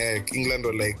calling. England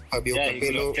were like Fabio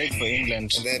Capello. Played for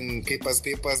England. And then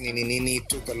papers, nini,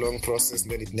 took a long process,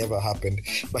 and then it never happened.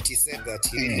 But he said that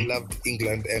he really loved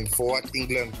England, and for what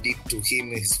England did to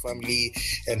him, his family,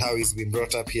 and how he's been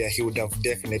brought up here, he would have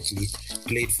definitely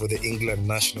played for the England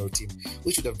national team,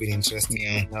 which would have been interesting.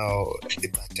 Yeah. Now, it's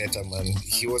Arteta, man.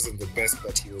 He wasn't the best,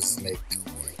 but he was like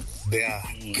there.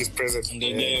 His presence. And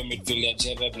then midfielder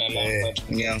Gerrard and Lampard.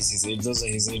 Yeah. Those are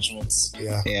his age mates.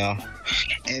 Yeah.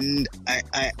 And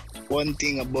I one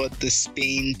thing about the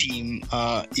Spain team,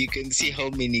 you can see how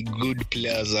many good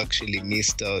players actually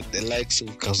missed out. The likes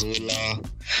of Cazorla,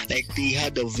 like they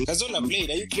had a. Cazorla played.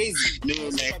 Are you crazy? No,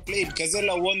 Cazorla played.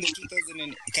 Cazorla won the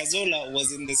 2000. Cazorla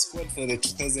was in the squad for the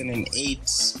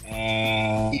 2008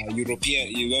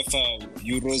 European UEFA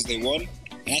Euros. They won.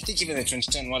 And I think even the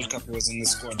 2010 World Cup he was in the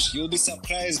squad. You'll be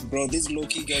surprised, bro. These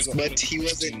low-key guys were. But he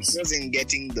wasn't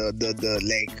getting the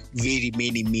like very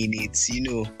many minutes, you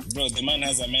know. Bro, the man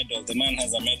has a medal.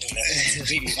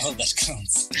 That's really all that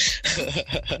counts.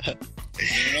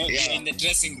 You know, Yeah. you're in the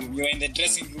dressing room. You're in the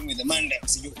dressing room with the man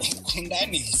that you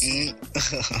condemning.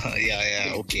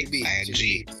 Yeah, okay, I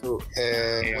agree. So,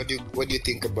 what do you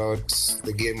think about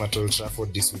the game at Old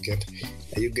Trafford this weekend?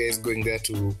 Are you guys going there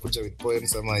to kuja with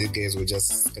points, or you guys will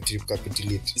just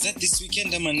capitulate Is that this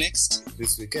weekend or next?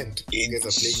 this weekend? You guys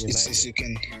are playing It's this United.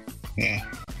 weekend. Yeah,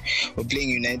 we're playing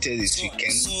United this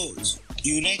weekend. So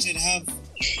United have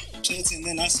Chelsea and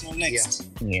then Arsenal next.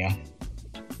 Yeah,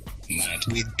 Mad.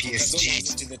 with Because PSG.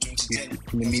 wasn't in the 2010.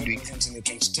 In the midweek. Wasn't in the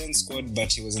 2010 squad,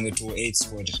 but he was in the 2008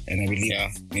 squad, and I believe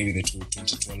maybe the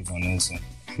 2012 one also.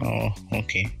 Oh,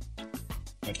 okay.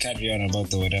 But carry on about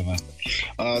the whatever.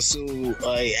 So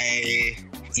I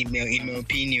in my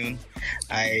opinion,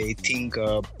 I think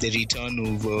the return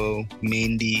of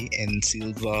Mendy and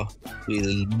Silva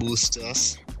will boost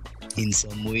us in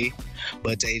some way,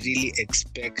 but I really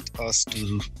expect us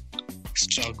to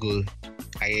struggle.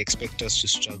 I expect us to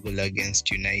struggle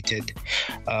against United.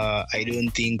 I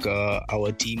don't think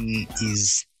our team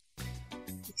is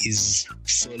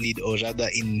solid, or rather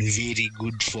in very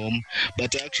good form,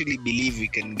 but I actually believe we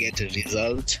can get a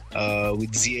result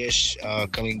with Ziyech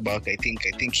coming back. I think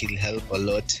he'll help a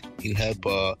lot. He'll help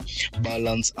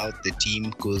balance out the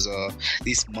team, because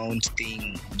this Mount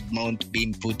being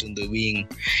put on the wing,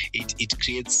 it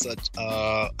creates such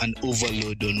an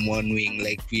overload on one wing.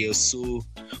 Like we're so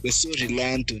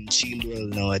reliant on Chilwell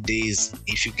nowadays.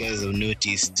 If you guys have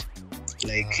noticed,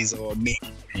 like he's our main.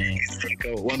 It's like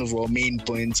one of our main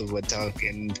points of attack,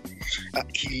 and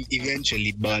he'll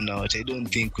eventually burn out. I don't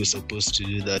think we're supposed to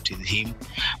do that with him.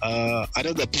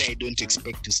 Another player I don't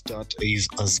expect to start is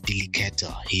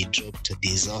Azpilicueta. He dropped a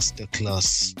disaster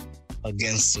class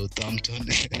against Southampton.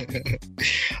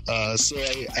 So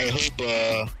I hope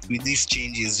with these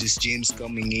changes, with James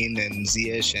coming in and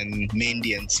Ziyech and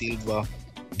Mendy and Silva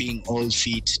being all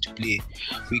fit to play,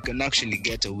 we can actually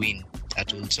get a win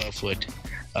at Old Trafford.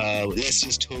 Let's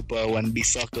just hope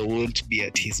Wan-Bissaka won't be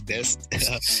at his best.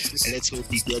 Let's hope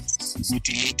he gets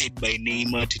mutilated by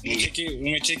Neymar today.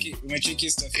 Umecheki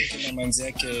stuff yake na manzi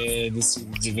yake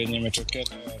venye imetokea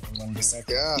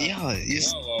Wan-Bissaka. Yeah,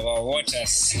 yes. Wow, what a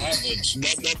savage.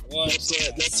 That's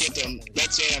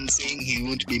why I'm saying he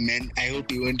won't be I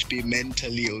hope he won't be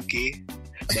mentally okay,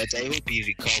 but I hope he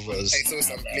recovers. I saw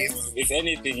some place. If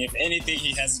anything,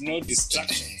 he has no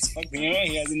distractions. You know,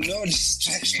 he has no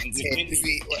distractions.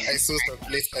 I saw some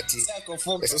place that the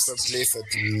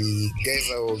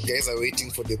guys are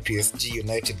waiting for the PSG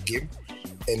United game,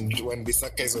 and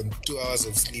Wan-Bissaka is on 2 hours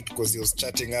of sleep because he was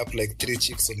chatting up like 3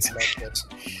 chicks on Snapchat.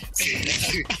 So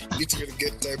he didn't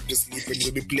get time to sleep, and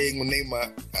he'll be playing with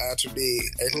Neymar today.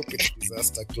 I hope it's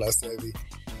disaster class.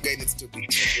 Guy needs to be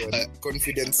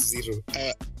confidence zero.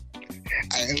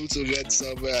 I also read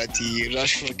somewhere that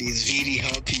Rashford is very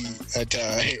happy at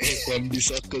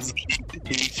Wan-Bissaka's kid.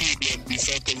 He feed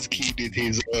Wan-Bissaka's kid with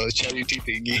his charity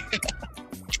thingy.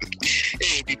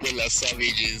 Hey, people are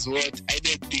savages. What? I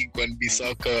don't think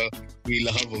Wan-Bissaka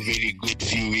will have a very good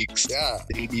few weeks. Yeah.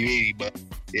 He'll be very bad.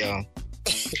 Yeah.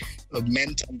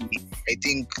 Mentally, I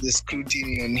think the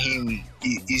scrutiny on him,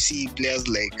 you see players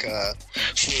like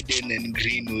Foden and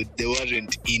Greenwood, they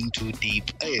weren't in too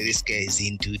deep. Oh yeah, this guy is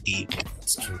in too deep.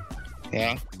 That's true.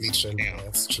 Yeah? Literally, Yeah.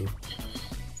 that's true.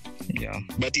 Yeah.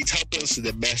 But it happens to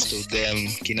the best of them.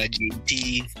 Kina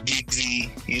JT, Giggsy,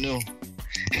 you know.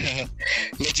 Kina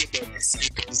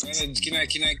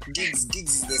Giggs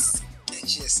is the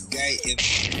sketchiest guy in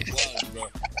the world, bro.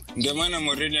 Ndio maana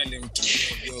Mourinho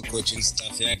alimtumia hiyo coaching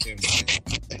staff yake.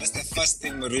 That's the first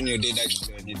thing Mourinho did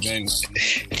actually when he joined.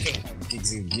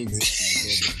 Giggs.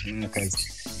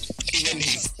 Even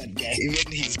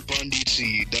his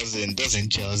punditry doesn't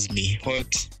jazz me.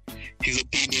 What his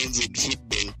opinions on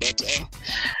football, but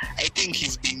I think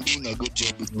he's been doing a good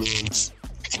job with Wales.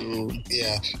 So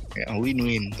Yeah,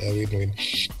 win-win. win-win.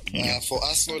 For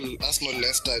Arsenal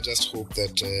Leicester, I just hope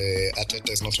that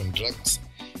Arteta is not on drugs.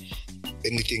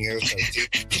 Anything else, I'll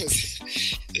take, because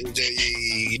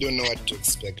you don't know what to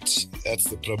expect. That's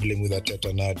the problem with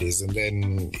Arteta nowadays. And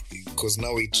then, because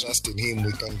now we trust in him,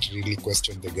 we can't really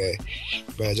question the guy.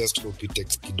 But I just hope he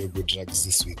takes kidogo drugs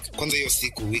this week. Kwanza hiyo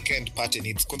siku, weekend party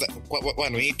needs, we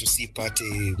need to see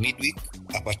party midweek,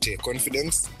 apate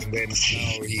confidence. And then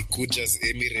now he could just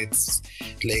Emirates,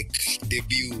 like,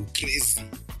 debut, crazy.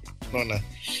 No.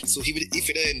 So if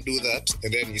he doesn't do that,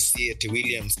 and then you see it,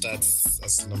 William starts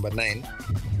as number 9,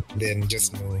 then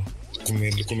just know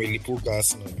kumelipuka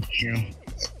Arsenal. Yeah.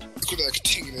 Kuna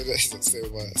kitu inaweza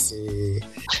kusema. So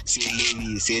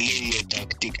sielewi your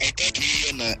tactic. I thought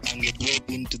William angedrop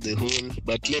into the hole,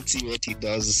 but let's see what he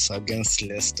does against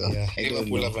Leicester. yeah, I don't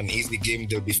Liverpool know. have an easy game.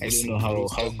 They'll be I don't know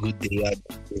how good they are.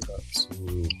 So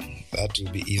That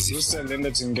will be easy. Lucerne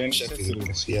ended in against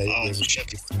Sheffield. Yeah,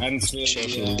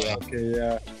 Sheffield. Yeah. Okay,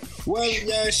 yeah. Well,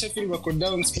 yeah, Sheffield were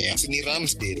down. Yeah. It's in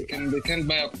Ramsdale. They can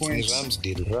buy a point.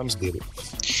 Ramsdale.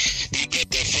 They got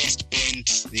their first point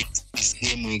this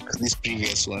game week, this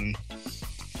previous one.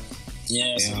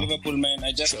 Yeah, so Yeah. Liverpool, man,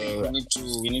 I just think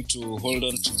we need to hold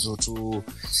on to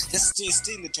just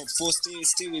stay in the top 4,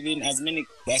 stay within as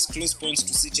close points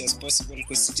to City as possible,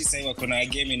 because City say we're gonna a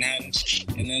game in hand,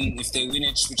 and then if they win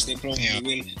it, which they probably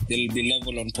will, they'll be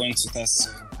level on points with us.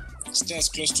 So stay as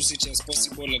close to City as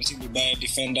possible until we buy a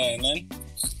defender, and then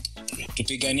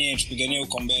tupiganie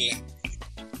ukombele.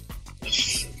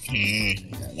 Yeah,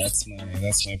 that's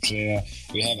my prayer.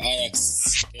 We have Ajax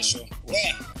special.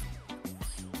 Where?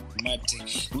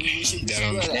 We should do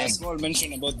a small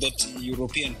mention about that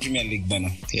European Premier League banner.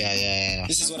 Yeah.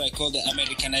 This is what I call the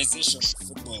Americanization of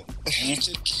football.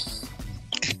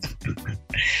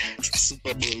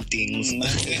 Super Bowl things.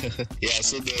 Yeah,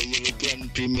 so the European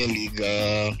Premier League,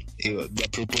 they're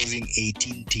proposing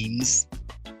 18 teams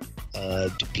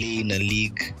to play in a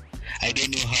league. I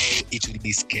don't know how it will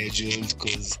be scheduled,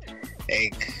 because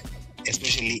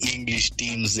especially English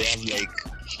teams, they have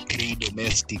 3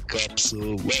 domestic cups. So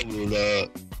where will the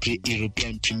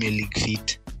European Premier League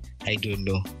fit? I don't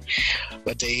know.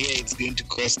 But I hear it's going to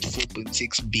cost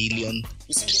 4.6 billion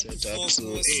to set up.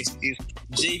 So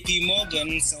JP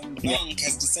Morgan, some bank,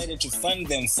 has decided to fund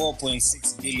them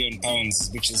 4.6 billion pounds,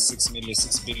 which is $6 billion.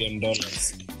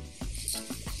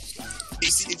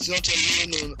 It's not a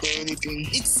loan or anything.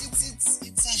 It's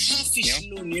a halfish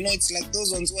loan. It's like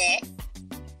those ones where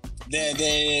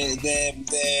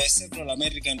the several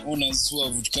American owners who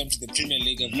have come to the Premier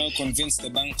League have now convinced the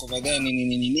bank over there,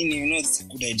 it's a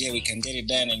good idea, we can get it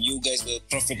done, and you guys will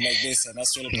profit like this, and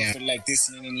us will profit like this,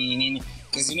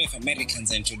 because if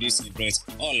Americans are introducing it, bro, it's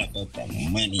all about the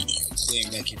money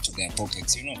going back into their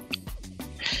pockets, It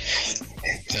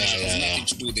has nothing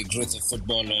to do with the growth of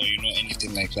football or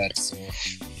anything like that. So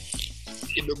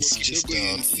It's just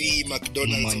see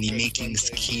McDonald's money-making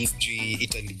scheme.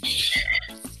 Italy.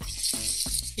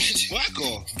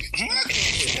 Wacko.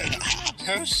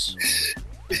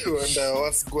 You wonder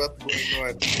what's going on.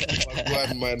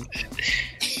 Wagwan, man.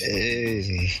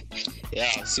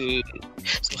 Yeah, so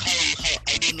how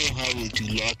I don't know how it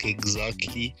will work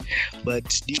exactly, but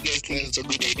do you guys think it's a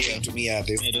good idea? To me,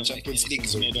 the Champions League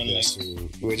is over, so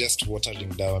we're just watering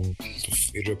down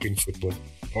European football.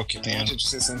 Okay, I wanted to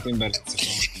say something, but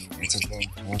it's wrong.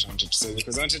 I wanted to say,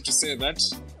 because I wanted to say that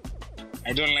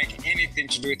I don't like anything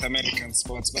to do with American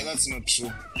sports, but that's not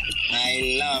true.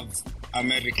 I love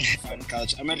American fan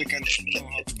culture. Americans know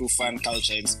how to do fan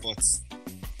culture in sports.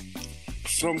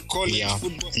 From college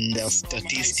football, in the from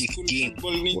statistic high school game.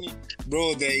 football,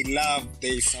 bro,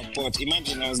 they support.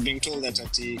 Imagine I was being told that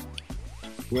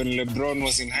when LeBron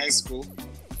was in high school,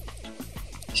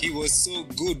 he was so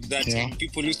good that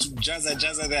people used to jazza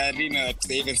the arena that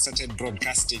they even started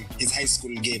broadcasting his high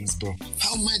school games, bro.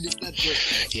 How mad is that, bro?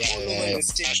 All over the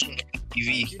state.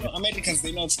 Americans,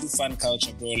 they know how to do fan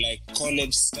culture, bro. Like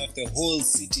college stuff, the whole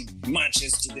city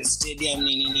marches to the stadium.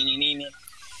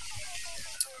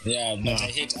 Yeah, but I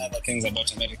hate other things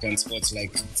about American sports,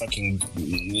 like fucking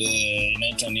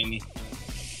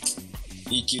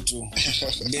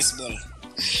baseball.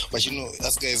 But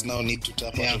us guys now need to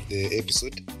tap out of the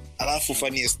episode. Alafu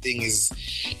funniest thing is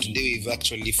today we've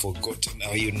actually forgotten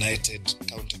our United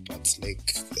counterparts,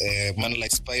 like man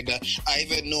like Spider. I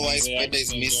even know why Spider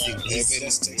is missing. I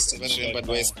even remembered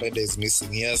why Spider is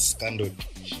missing. He has scandal.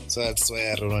 So that's why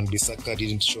Aaron Bissaka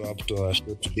didn't show up to our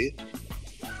show today.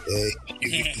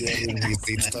 He's clearing his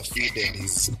Insta feed and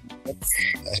he's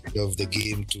ahead of the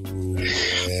game to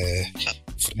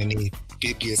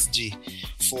PSG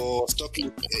for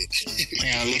Stockley.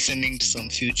 Listening to some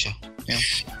future.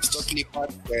 Stockley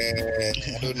Park,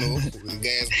 I don't know. The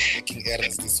guys are making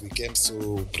errors this weekend,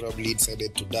 so probably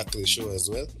decided to duck the show as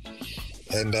well.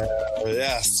 And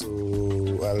so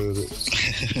I'll.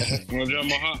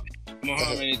 Moha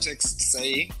amenitext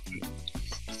sahi.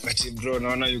 But bro,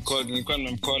 naona you called. Nilikuwa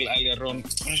nimemcall earlier on.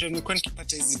 Nilikuwa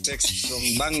nikipata hizi text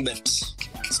from Bangbet.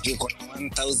 Sijui kuna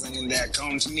 1,000 in their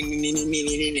account.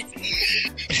 Nini.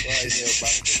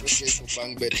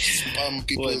 Bangbet spam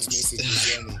people's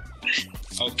messages.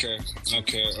 Okay.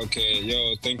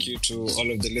 Yo, thank you to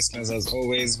all of the listeners as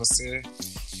always.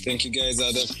 Thank you guys.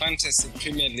 The Fantasy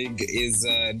Premier League is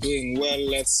doing well.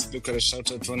 Let's look at a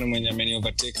shout out to one mwenye ameni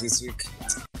overtake this week.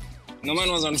 No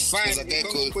man was on fire. There's a guy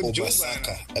called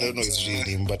Obasaka. I don't know his real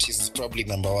name, but he's probably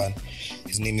number 1.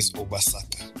 His name is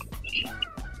Obasaka.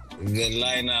 The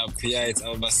lineup, it's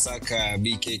Obasaka,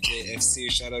 BKK FC.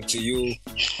 Shout out to you.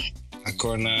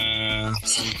 akona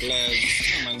some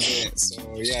players.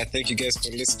 So yeah, thank you guys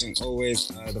for listening always.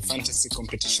 The fantasy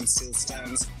competition still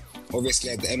stands. Obviously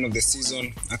at the end of the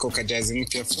season, ako kajazi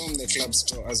mpya from the club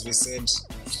store, as we said,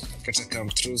 kata come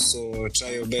through. So try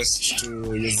your best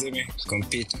to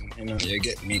compete, and you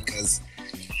get me, cuz.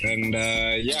 And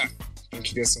yeah,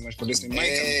 thank you guys so much for listening. Mike,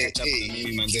 catch up with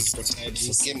me, man. Just for tied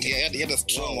for he had a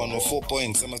strong 104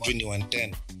 points. Some of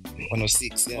 110.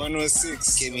 106, yeah.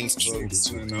 106 came in strong.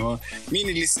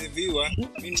 Mimi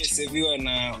niliseviwa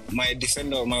na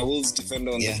my Wolves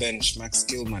defender on the bench, Max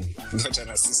Kilman. Got an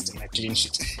assist and a clean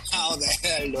sheet. How the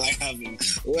hell do I have him?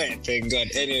 Well, thank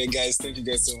God. Anyway, guys, thank you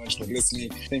guys so much for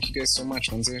listening. Thank you guys so much.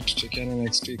 Manze, to check in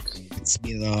next week. It's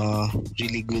been a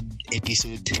really good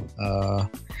episode.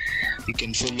 You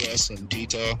can follow us on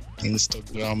Twitter,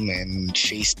 Instagram, and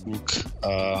Facebook.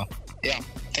 Yeah,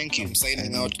 thank you. I'm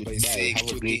signing out by saying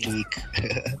have a great week.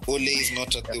 Ole is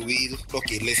not at the wheel.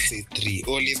 Okay, let's say 3.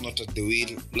 Ole is not at the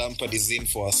wheel. Lampard is in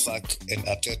for a sack, and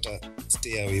Arteta,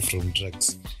 stay away from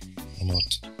drugs. I'm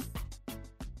out.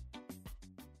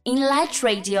 In Light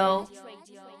Radio.